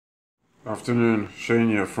Afternoon, Shane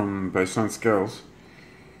here from Baseline Scales.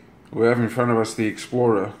 We have in front of us the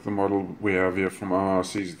Explorer. The model we have here from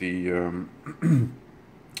Ohaus is the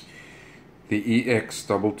the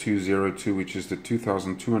EX2202, which is the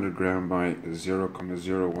 2,200 gram by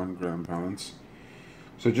 0.01 gram balance.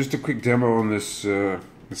 So just a quick demo on this.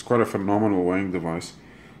 It's quite a phenomenal weighing device.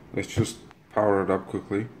 Let's just power it up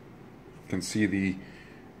quickly. You can see the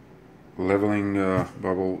leveling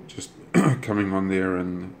bubble just coming on there,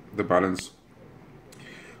 and the balance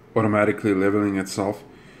automatically leveling itself.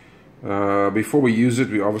 Before we use it,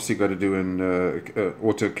 we obviously got to do an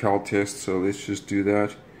auto cal test, so let's just do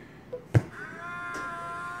that.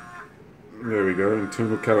 There we go,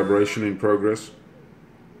 internal calibration in progress.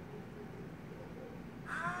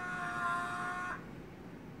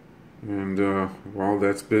 And while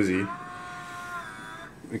that's busy,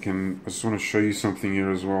 I just want to show you something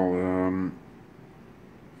here as well.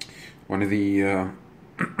 One of the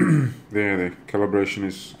there, the calibration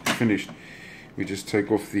is finished. We just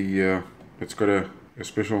take off the it's got a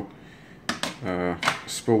special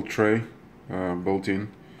spill tray built in,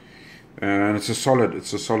 and it's a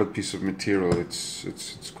solid piece of material.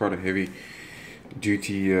 It's quite a heavy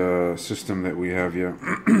duty system that we have here.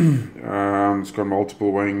 It's got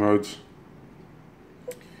multiple weighing modes.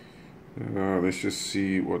 Let's just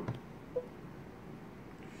see what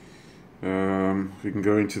we can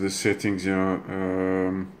go into the settings here.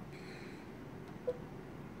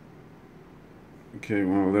 Okay,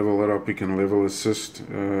 we'll level that up. We can level assist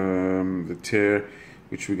the tear,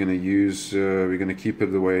 which we're going to use. We're going to keep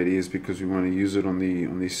it the way it is because we want to use it on the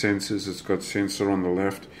sensors. It's got sensor on the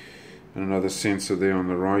left and another sensor there on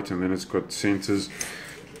the right, and then it's got sensors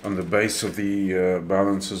on the base of the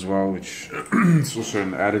balance as well, which is also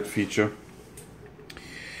an added feature.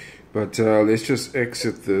 But let's just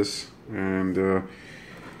exit this, and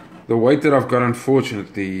the weight that I've got,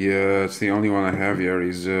 unfortunately, it's the only one I have here,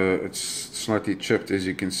 is it's slightly chipped, as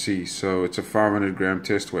you can see. So it's a 500 gram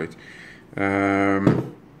test weight.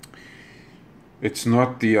 It's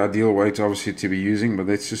not the ideal weight, obviously, to be using, but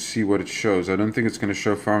let's just see what it shows. I don't think it's going to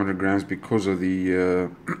show 500 grams because of the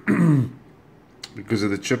because of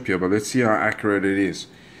the chip here, but let's see how accurate it is.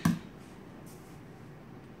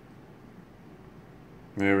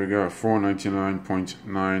 There we go,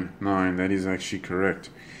 499.99. That is actually correct.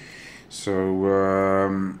 So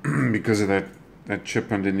because of that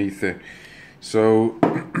chip underneath there. So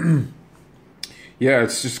yeah,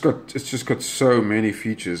 it's just got so many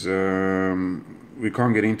features. We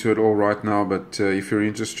can't get into it all right now, but if you're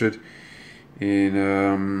interested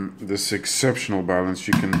in this exceptional balance,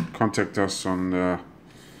 you can contact us on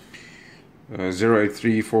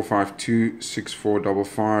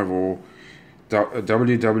 083-452-6455 or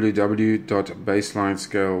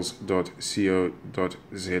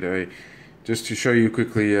www.baselinescales.co.za. Just to show you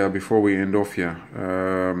quickly before we end off here,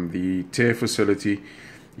 the tear facility,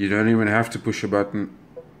 you don't even have to push a button.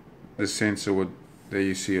 The sensor would, there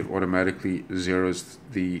you see it, automatically zeroes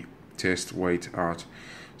the test weight out.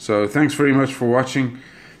 So thanks very much for watching.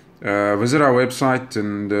 Visit our website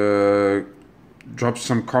and drop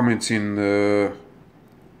some comments in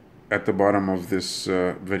at the bottom of this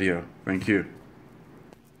video. Thank you.